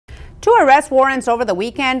Two arrest warrants over the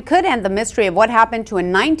weekend could end the mystery of what happened to a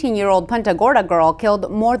 19-year-old Punta Gorda girl killed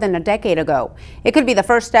more than a decade ago. It could be the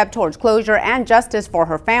first step towards closure and justice for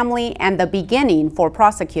her family and the beginning for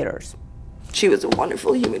prosecutors. She was a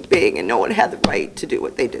wonderful human being, and no one had the right to do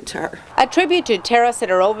what they did to her. A tribute to Tara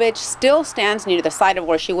Sidarovich still stands near the site of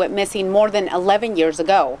where she went missing more than 11 years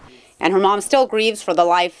ago. And her mom still grieves for the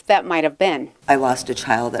life that might have been. I lost a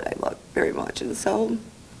child that I loved very much, and so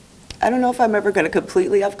I don't know if I'm ever going to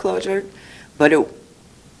completely have closure, but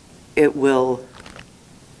it will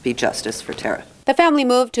be justice for Tara. The family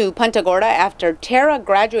moved to Punta Gorda after Tara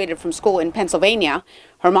graduated from school in Pennsylvania.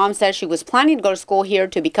 Her mom says she was planning to go to school here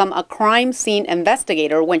to become a crime scene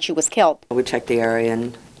investigator when she was killed. We checked the area,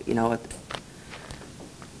 and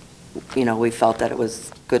we felt that it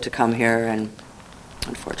was good to come here, and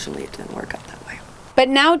unfortunately it didn't work out that way. But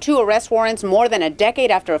now two arrest warrants more than a decade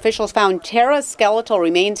after officials found Tara's skeletal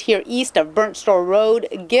remains here east of Burnt Store Road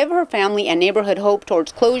give her family and neighborhood hope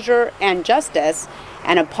towards closure and justice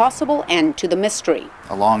and a possible end to the mystery.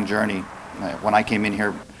 A long journey. When I came in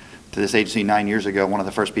here to this agency 9 years ago, one of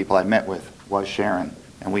the first people I met with was Sharon.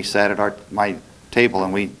 And we sat at my table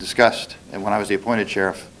and we discussed, and when I was the appointed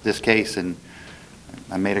sheriff, this case, and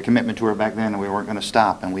I made a commitment to her back then and we weren't going to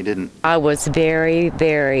stop, and we didn't. I was very,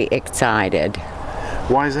 very excited.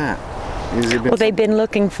 Why is that? Well, they've been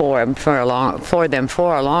looking for them for a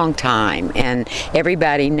long time, and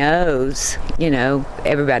everybody knows,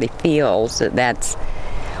 everybody feels that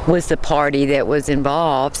was the party that was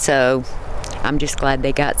involved. So I'm just glad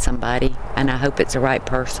they got somebody, and I hope it's the right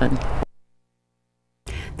person.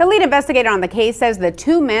 The lead investigator on the case says the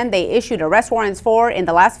two men they issued arrest warrants for in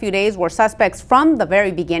the last few days were suspects from the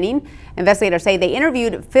very beginning. Investigators say they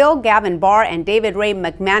interviewed Phil Gavin Barr and David Ray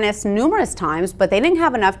McManus numerous times, but they didn't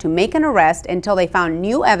have enough to make an arrest until they found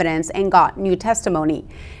new evidence and got new testimony.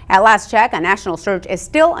 At last check, a national search is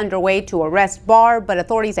still underway to arrest Barr, but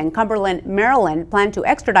authorities in Cumberland, Maryland plan to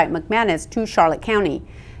extradite McManus to Charlotte County.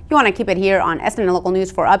 You want to keep it here on SNN Local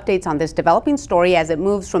News for updates on this developing story as it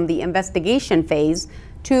moves from the investigation phase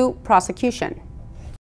to prosecution.